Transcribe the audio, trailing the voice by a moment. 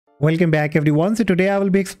Welcome back everyone. So today I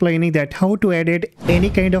will be explaining that how to edit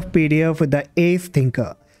any kind of PDF with the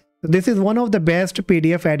ACEThinker. So this is one of the best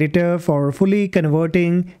PDF editor for fully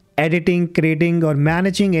converting, editing, creating or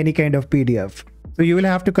managing any kind of PDF. So you will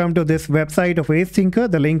have to come to this website of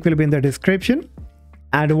ACEThinker. The link will be in the description.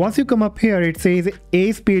 And once you come up here, it says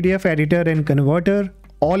Ace PDF editor and converter,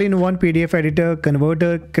 all-in-one PDF editor,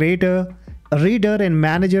 converter, creator, reader and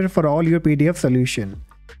manager for all your PDF solution.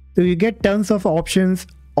 So you get tons of options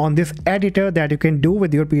on this editor that you can do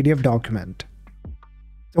with your PDF document.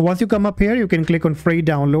 So once you come up here, you can click on free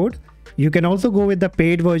download. You can also go with the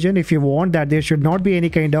paid version if you want that there should not be any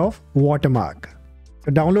kind of watermark.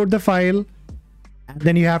 So download the file and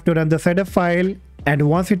then you have to run the setup file, and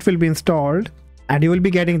once it will be installed and you will be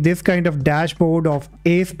getting this kind of dashboard of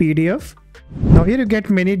Ace PDF. Now here you get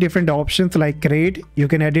many different options like create, you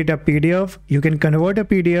can edit a PDF, you can convert a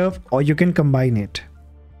PDF or you can combine it.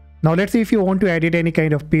 Now let's see if you want to edit any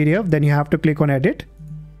kind of PDF, then you have to click on edit.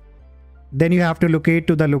 Then you have to locate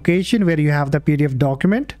to the location where you have the PDF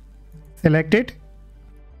document. Select it,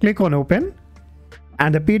 click on open,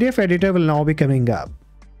 and the PDF editor will now be coming up.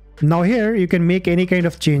 Now here you can make any kind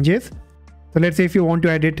of changes. So let's say if you want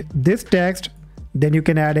to edit this text, then you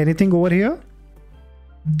can add anything over here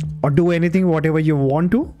or do anything whatever you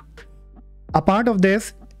want to. A part of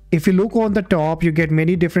this, if you look on the top, you get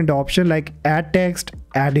many different options like add text,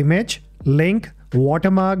 add image, link,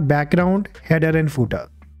 watermark, background, header and footer.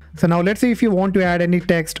 So now let's say if you want to add any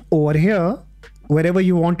text over here, wherever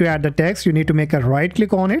you want to add the text, you need to make a right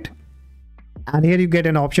click on it. And here you get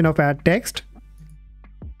an option of add text.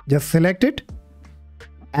 Just select it.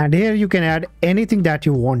 And here you can add anything that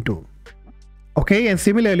you want to. Okay, and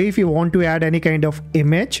similarly, if you want to add any kind of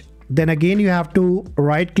image, then again you have to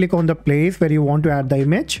right click on the place where you want to add the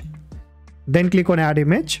image. Then click on add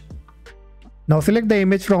image. Now select the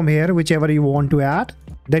image from here, whichever you want to add.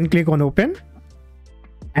 Then click on open.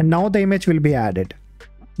 And now the image will be added.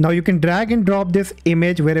 Now you can drag and drop this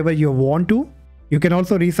image wherever you want to. You can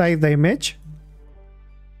also resize the image.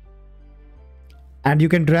 And you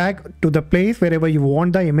can drag to the place wherever you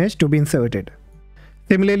want the image to be inserted.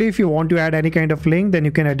 Similarly, if you want to add any kind of link, then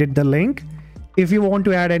you can edit the link. If you want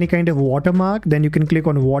to add any kind of watermark, then you can click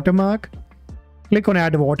on watermark. Click on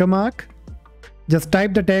add watermark. Just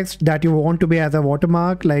type the text that you want to be as a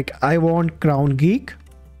watermark, like I want Crown Geek.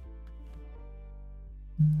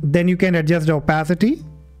 Then you can adjust the opacity.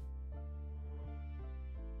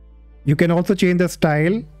 You can also change the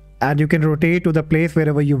style and you can rotate to the place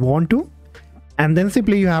wherever you want to. And then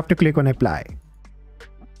simply you have to click on apply.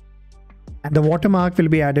 And the watermark will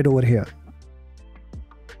be added over here.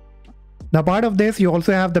 Now part of this, you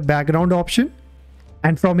also have the background option.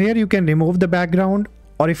 And from here you can remove the background,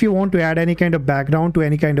 or if you want to add any kind of background to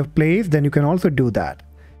any kind of place, then you can also do that.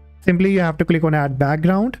 Simply you have to click on add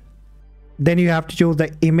background. Then you have to choose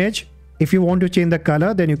the image. If you want to change the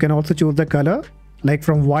color, then you can also choose the color. Like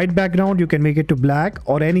from white background, you can make it to black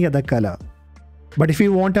or any other color. But if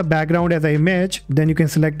you want a background as an image, then you can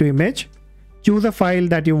select to image. Choose a file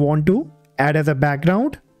that you want to add as a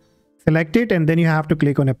background. Select it and then you have to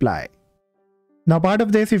click on apply. Now part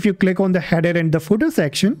of this, if you click on the header and the footer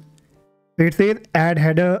section, it says add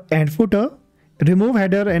header and footer, remove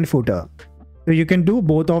header and footer. So you can do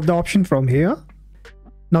both of the options from here.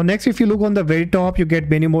 Now next, if you look on the very top, you get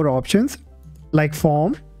many more options like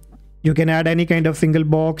form. You can add any kind of single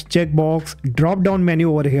box, check box, drop down menu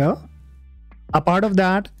over here. A part of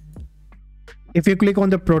that, if you click on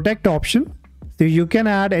the protect option, so you can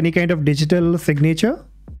add any kind of digital signature.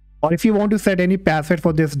 Or if you want to set any password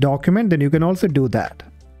for this document, then you can also do that.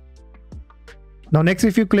 Now next,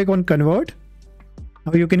 if you click on convert,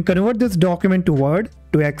 now you can convert this document to Word,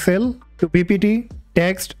 to Excel, to PPT,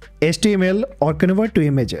 text, HTML or convert to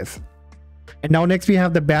images. And now next we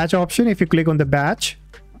have the batch option. If you click on the batch,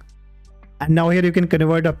 and now here you can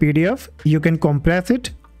convert a PDF, you can compress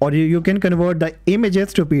it or you can convert the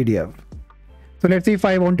images to PDF. So let's see if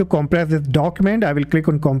I want to compress this document, I will click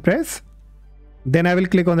on compress. Then I will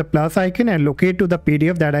click on the plus icon and locate to the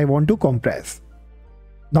PDF that I want to compress.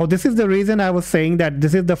 Now this is the reason I was saying that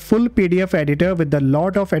this is the full PDF editor with a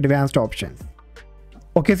lot of advanced options.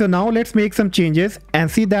 Okay, so now let's make some changes and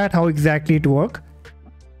see that how exactly it works.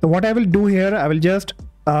 So what I will do here, I will just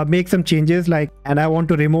make some changes and I want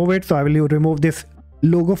to remove it. So I will remove this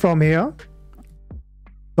logo from here.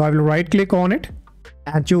 So I will right click on it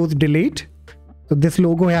and choose delete. So this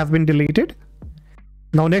logo has been deleted.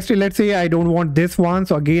 Now next, let's say I don't want this one.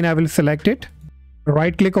 So again, I will select it,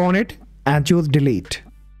 right click on it and choose delete.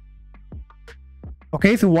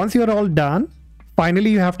 Okay, so once you're all done, finally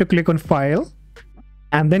you have to click on file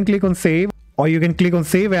and then click on save, or you can click on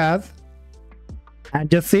save as. and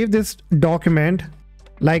just save this document.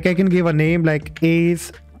 Like I can give a name like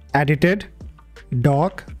ACE edited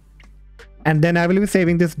doc, and then I will be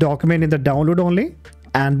saving this document in the download only,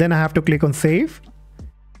 and then I have to click on save.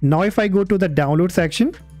 Now if I go to the download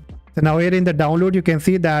section, so now here in the download you can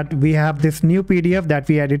see that we have this new PDF that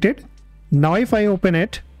we edited. Now if I open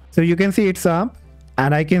it, so you can see it's up,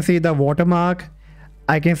 and I can see the watermark.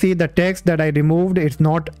 I can see the text that I removed, it's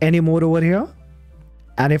not anymore over here.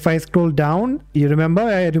 And if I scroll down, you remember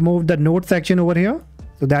I removed the note section over here,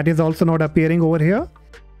 so that is also not appearing over here.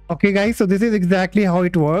 Okay guys, so this is exactly how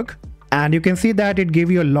it works. And you can see that it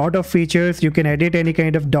gives you a lot of features. You can edit any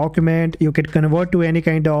kind of document, you can convert to any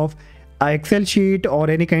kind of Excel sheet or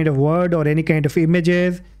any kind of Word or any kind of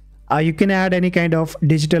images. You can add any kind of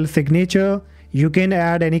digital signature, you can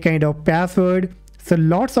add any kind of password. So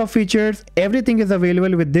lots of features, everything is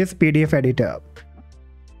available with this PDF editor.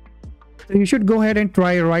 So you should go ahead and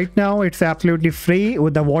try right now. It's absolutely free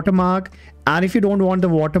with the watermark. And if you don't want the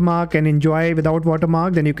watermark and enjoy without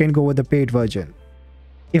watermark, then you can go with the paid version.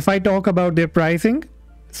 If I talk about their pricing,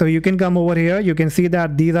 so you can come over here, you can see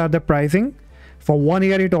that these are the pricing. For 1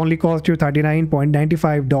 year, it only costs you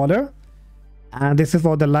 $39.95. And this is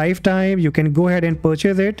for the lifetime. You can go ahead and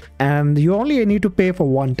purchase it, and you only need to pay for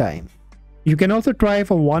one time. You can also try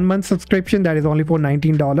for 1 month subscription, that is only for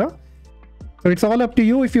 $19. So it's all up to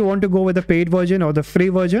you if you want to go with the paid version or the free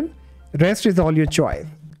version. Rest is all your choice.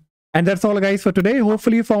 And that's all guys for today.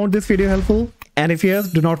 Hopefully you found this video helpful. And if yes,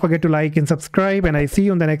 do not forget to like and subscribe, and I see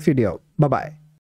you in the next video. Bye bye.